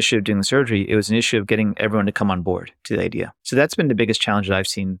 It was an issue of doing the surgery. It was an issue of getting everyone to come on board to the idea. So that's been the biggest challenge that I've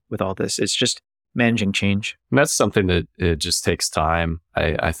seen with all this. It's just managing change. And that's something that it just takes time,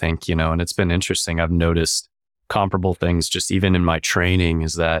 I think, and it's been interesting. I've noticed comparable things just even in my training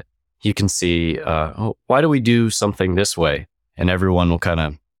is that you can see, why do we do something this way? And everyone will kind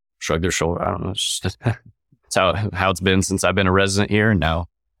of shrug their shoulder. I don't know. It's just, it's how it's been since I've been a resident here.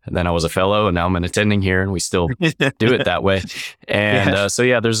 And then I was a fellow and now I'm an attending here and we still do it that way. And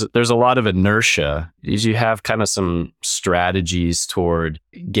there's a lot of inertia. Did you have kind of some strategies toward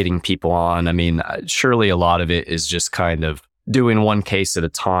getting people on? I mean, surely a lot of it is just kind of doing one case at a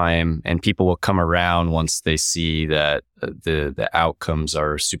time and people will come around once they see that the outcomes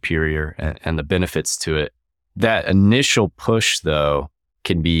are superior and the benefits to it. That initial push though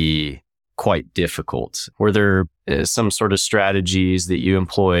can be quite difficult. Were there some sort of strategies that you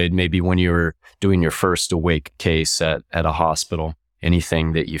employed maybe when you were doing your first awake case at a hospital?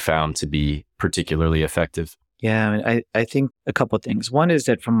 Anything that you found to be particularly effective? Yeah, I think a couple of things. One is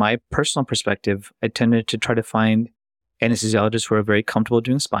that from my personal perspective, I tended to try to find anesthesiologists who are very comfortable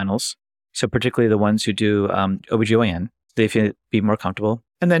doing spinals. So particularly the ones who do OBGYN, they feel be more comfortable.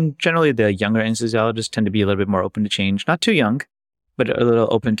 And then generally the younger anesthesiologists tend to be a little bit more open to change. Not too young, but a little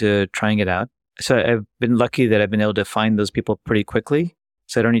open to trying it out. So I've been lucky that I've been able to find those people pretty quickly.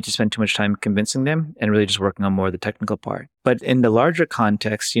 So I don't need to spend too much time convincing them and really just working on more of the technical part. But in the larger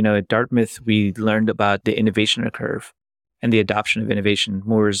context, at Dartmouth, we learned about the innovation curve and the adoption of innovation,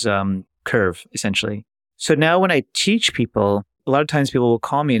 Moore's curve, essentially. So now when I teach people, a lot of times people will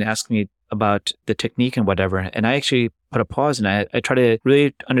call me and ask me about the technique and whatever. And I actually put a pause and I try to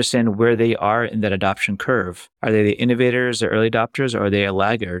really understand where they are in that adoption curve. Are they the innovators or early adopters, or are they a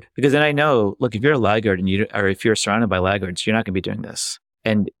laggard? Because then I know, look, if you're a laggard or if you're surrounded by laggards, you're not going to be doing this.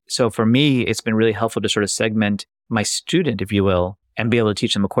 And so for me, it's been really helpful to sort of segment my student, if you will, and be able to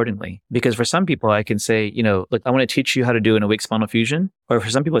teach them accordingly. Because for some people, I can say, look, I want to teach you how to do an awake spinal fusion. Or for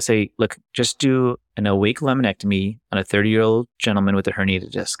some people, I say, look, just do an awake laminectomy on a 30-year-old gentleman with a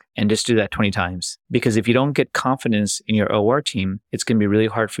herniated disc and just do that 20 times. Because if you don't get confidence in your OR team, it's going to be really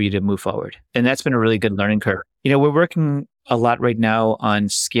hard for you to move forward. And that's been a really good learning curve. We're working a lot right now on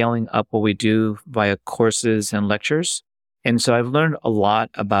scaling up what we do via courses and lectures. And so I've learned a lot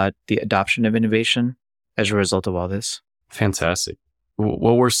about the adoption of innovation as a result of all this. Fantastic.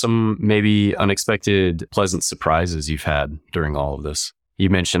 What were some maybe unexpected pleasant surprises you've had during all of this? You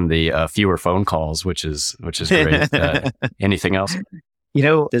mentioned the fewer phone calls, which is great. Anything else?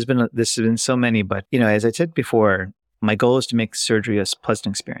 There's been so many, but as I said before, my goal is to make surgery a pleasant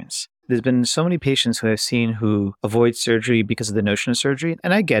experience. There's been so many patients who I've seen who avoid surgery because of the notion of surgery.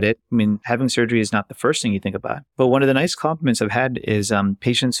 And I get it. I mean, having surgery is not the first thing you think about. But one of the nice compliments I've had is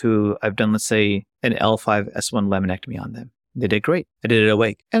patients who I've done, let's say, an L5-S1 laminectomy on them. They did great. I did it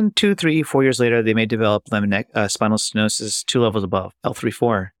awake. And 2, 3, 4 years later, they may develop spinal stenosis 2 levels above,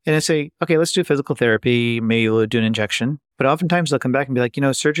 L3-4. And I say, okay, let's do physical therapy. Maybe we'll do an injection. But oftentimes they'll come back and be like,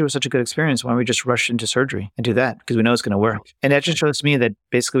 surgery was such a good experience. Why don't we just rush into surgery and do that? Because we know it's going to work. And that just shows me that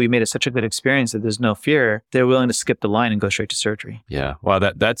basically we made it such a good experience that there's no fear. They're willing to skip the line and go straight to surgery. Yeah. Well,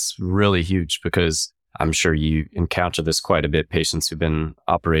 that's really huge because I'm sure you encounter this quite a bit, patients who've been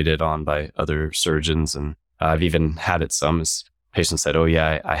operated on by other surgeons. And I've even had it some as patients said, oh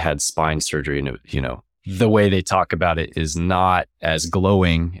yeah, I had spine surgery. And the way they talk about it is not as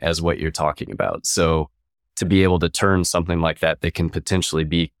glowing as what you're talking about. So to be able to turn something like that can potentially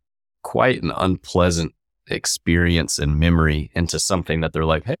be quite an unpleasant experience and memory into something that they're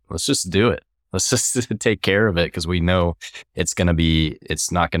like, hey, let's just do it. Let's just take care of it because we know it's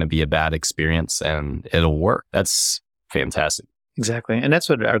not going to be a bad experience and it'll work. That's fantastic. Exactly. And that's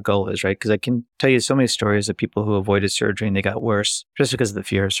what our goal is, right? Because I can tell you so many stories of people who avoided surgery and they got worse just because of the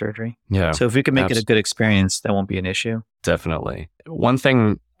fear of surgery. Yeah. So if we can make it a good experience, that won't be an issue. Definitely. One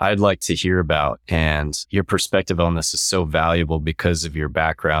thing I'd like to hear about, and your perspective on this is so valuable because of your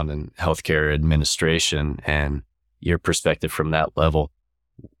background in healthcare administration and your perspective from that level.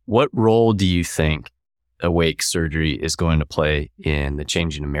 What role do you think awake surgery is going to play in the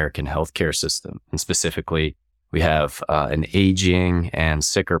changing American healthcare system? And specifically, we have an aging and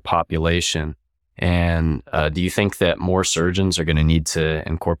sicker population. And do you think that more surgeons are going to need to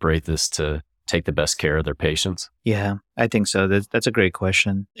incorporate this to take the best care of their patients? Yeah, I think so. That's a great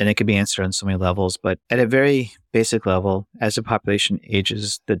question. And it can be answered on so many levels. But at a very basic level, as the population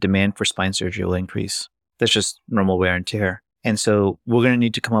ages, the demand for spine surgery will increase. That's just normal wear and tear. And so we're going to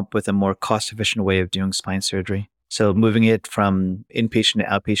need to come up with a more cost-efficient way of doing spine surgery. So moving it from inpatient to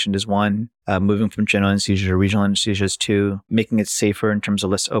outpatient is one, moving from general anesthesia to regional anesthesia is two, making it safer in terms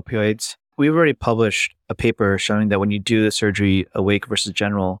of less opioids. We've already published a paper showing that when you do the surgery awake versus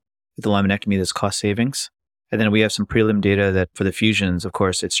general with the laminectomy, there's cost savings. And then we have some prelim data that for the fusions, of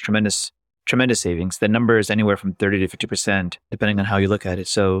course, it's tremendous savings. The number is anywhere from 30 to 50%, depending on how you look at it.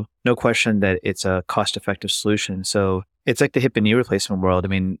 So no question that it's a cost-effective solution. So it's like the hip and knee replacement world. I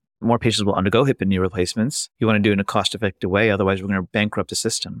mean, more patients will undergo hip and knee replacements. You want to do it in a cost-effective way. Otherwise, we're going to bankrupt the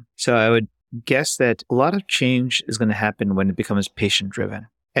system. So I would guess that a lot of change is going to happen when it becomes patient-driven.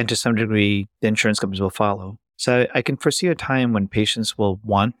 And to some degree, the insurance companies will follow. So I can foresee a time when patients will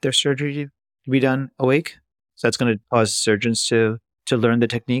want their surgery to be done awake. So that's going to cause surgeons to learn the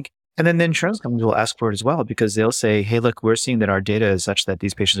technique. And then the insurance companies will ask for it as well because they'll say, hey, look, we're seeing that our data is such that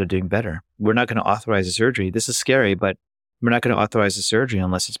these patients are doing better. We're not going to authorize the surgery. This is scary, but we're not going to authorize the surgery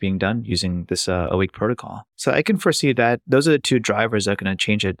unless it's being done using this awake protocol. So I can foresee that those are the two drivers that are going to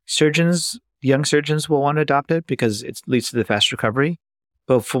change it. Young surgeons will want to adopt it because it leads to the fast recovery.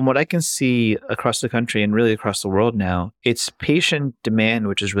 But from what I can see across the country and really across the world now, it's patient demand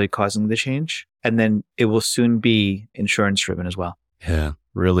which is really causing the change. And then it will soon be insurance driven as well. Yeah,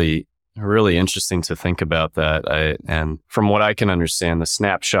 really interesting to think about that. And from what I can understand, the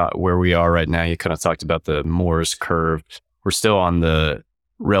snapshot where we are right now, you kind of talked about the Moore's curve. We're still on the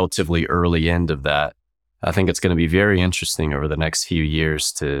relatively early end of that. I think it's going to be very interesting over the next few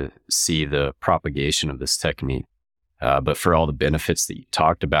years to see the propagation of this technique. But for all the benefits that you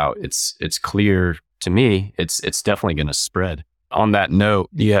talked about, it's clear to me, it's definitely going to spread. On that note,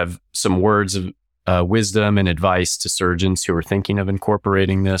 you have some words of wisdom and advice to surgeons who are thinking of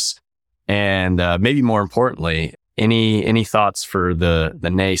incorporating this? And maybe more importantly, any thoughts for the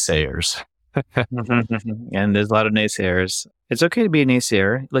naysayers? And there's a lot of naysayers. It's okay to be a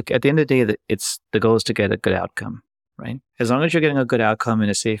naysayer. Look, at the end of the day, the goal is to get a good outcome, right? As long as you're getting a good outcome in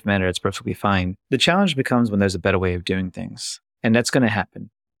a safe manner, it's perfectly fine. The challenge becomes when there's a better way of doing things. And that's going to happen.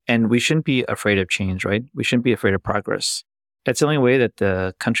 And we shouldn't be afraid of change, right? We shouldn't be afraid of progress. That's the only way that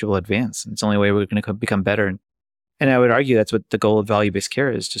the country will advance. It's the only way we're going to become better. And I would argue that's what the goal of value-based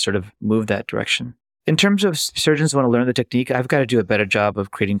care is, to sort of move that direction. In terms of surgeons who want to learn the technique, I've got to do a better job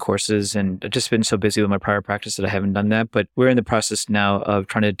of creating courses. And I've just been so busy with my prior practice that I haven't done that. But we're in the process now of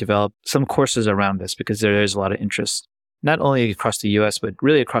trying to develop some courses around this because there is a lot of interest, not only across the US, but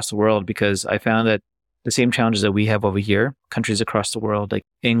really across the world, because I found that the same challenges that we have over here. Countries across the world like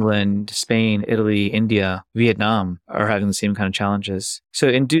England, Spain, Italy, India, Vietnam are having the same kind of challenges. So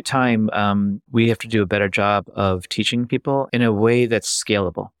in due time, we have to do a better job of teaching people in a way that's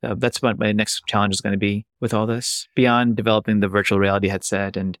scalable. That's what my next challenge is going to be with all this, beyond developing the virtual reality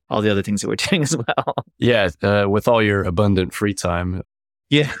headset and all the other things that we're doing as well. Yeah, with all your abundant free time.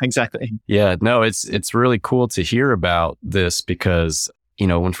 Yeah, exactly. Yeah, no, it's really cool to hear about this because,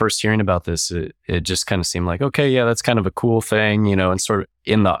 when first hearing about this, it just kind of seemed like, okay, yeah, that's kind of a cool thing, and sort of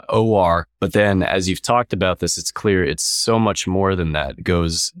in the OR. But then as you've talked about this, it's clear it's so much more than that. It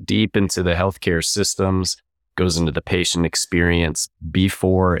goes deep into the healthcare systems, goes into the patient experience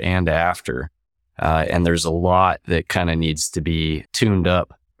before and after. And there's a lot that kind of needs to be tuned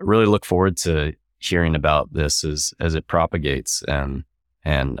up. I really look forward to hearing about this as it propagates. And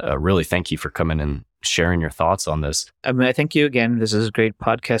really thank you for coming and sharing your thoughts on this. I thank you again. This is a great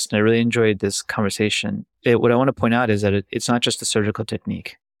podcast and I really enjoyed this conversation. What I want to point out is that it's not just a surgical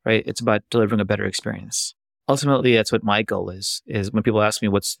technique, right? It's about delivering a better experience. Ultimately, that's what my goal is when people ask me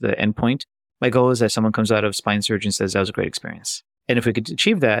what's the end point, my goal is that someone comes out of spine surgery and says, that was a great experience. And if we could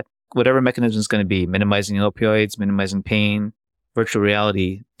achieve that, whatever mechanism is going to be, minimizing opioids, minimizing pain, virtual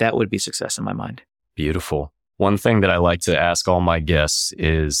reality, that would be success in my mind. Beautiful. One thing that I like to ask all my guests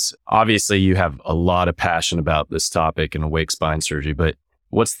is, obviously you have a lot of passion about this topic and awake spine surgery, but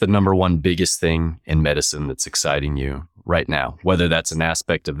what's the number one biggest thing in medicine that's exciting you right now? Whether that's an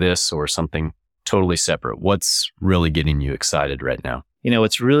aspect of this or something totally separate, what's really getting you excited right now?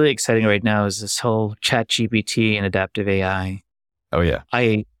 What's really exciting right now is this whole ChatGPT and adaptive AI. Oh yeah.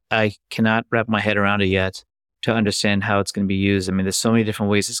 I cannot wrap my head around it yet to understand how it's going to be used. There's so many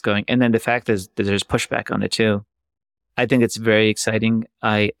different ways it's going. And then the fact is that there's pushback on it too. I think it's very exciting.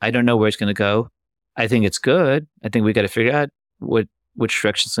 I don't know where it's going to go. I think it's good. I think we got to figure out which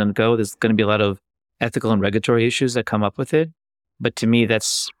direction it's going to go. There's going to be a lot of ethical and regulatory issues that come up with it. But to me,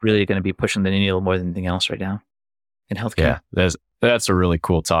 that's really going to be pushing the needle more than anything else right now in healthcare. Yeah, that's a really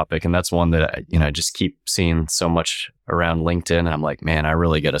cool topic. And that's one that I just keep seeing so much around LinkedIn. And I'm like, man, I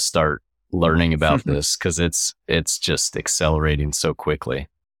really got to start learning about this because it's just accelerating so quickly.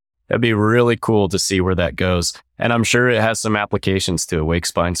 That'd be really cool to see where that goes. And I'm sure it has some applications to awake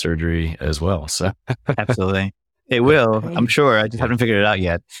spine surgery as well. So absolutely. It will, I'm sure. I just haven't figured it out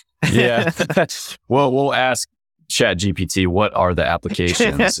yet. Yeah. Well, we'll ask ChatGPT, what are the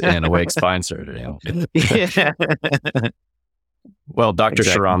applications in awake spine surgery? Yeah. Well, Dr.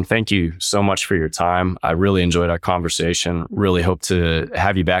 Sharan, thank you so much for your time. I really enjoyed our conversation. Really hope to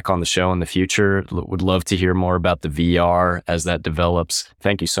have you back on the show in the future. Would love to hear more about the VR as that develops.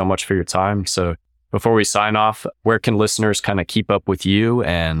 Thank you so much for your time. So before we sign off, where can listeners kind of keep up with you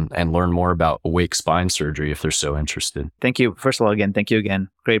and learn more about awake spine surgery if they're so interested? Thank you. First of all, again, thank you again.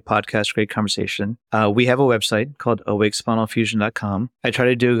 Great podcast, great conversation. We have a website called awakespinalfusion.com. I try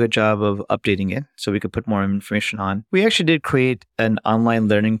to do a good job of updating it so we could put more information on. We actually did create an online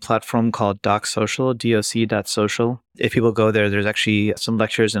learning platform called DocSocial, doc.social. If people go there, there's actually some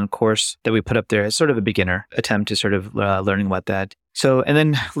lectures and a course that we put up there as sort of a beginner attempt to sort of learning about that. So, and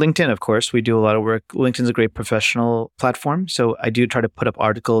then LinkedIn, of course, we do a lot of work. LinkedIn's a great professional platform. So I do try to put up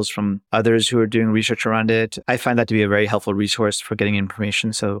articles from others who are doing research around it. I find that to be a very helpful resource for getting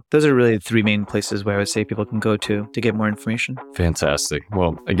information. So those are really the three main places where I would say people can go to get more information. Fantastic.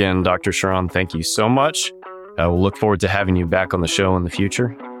 Well, again, Dr. Sharan, thank you so much. We'll look forward to having you back on the show in the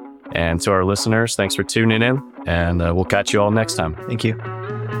future. And to our listeners, thanks for tuning in, and we'll catch you all next time. Thank you.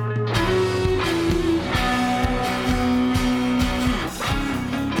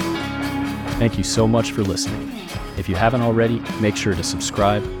 Thank you so much for listening. If you haven't already, make sure to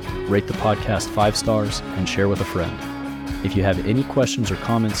subscribe, rate the podcast 5 stars, and share with a friend. If you have any questions or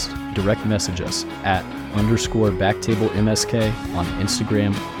comments, direct message us at _BacktableMSK on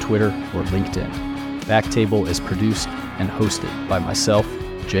Instagram, Twitter, or LinkedIn. Backtable is produced and hosted by myself,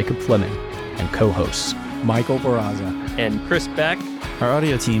 Jacob Fleming, and co-hosts Michael Barraza and Chris Beck. Our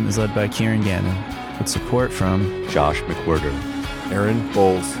audio team is led by Kieran Gannon, with support from Josh McWhirter, Aaron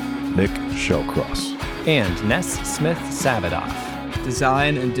Bowles, Nick Shellcross, and Ness Smith-Savadoff.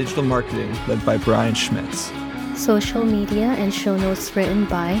 Design and digital marketing led by Brian Schmitz. Social media and show notes written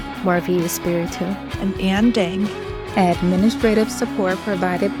by Marvi Espiritu and Ann Dang. Administrative support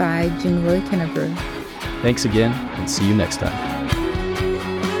provided by Jinwei Kennebrew. Thanks again, and see you next time.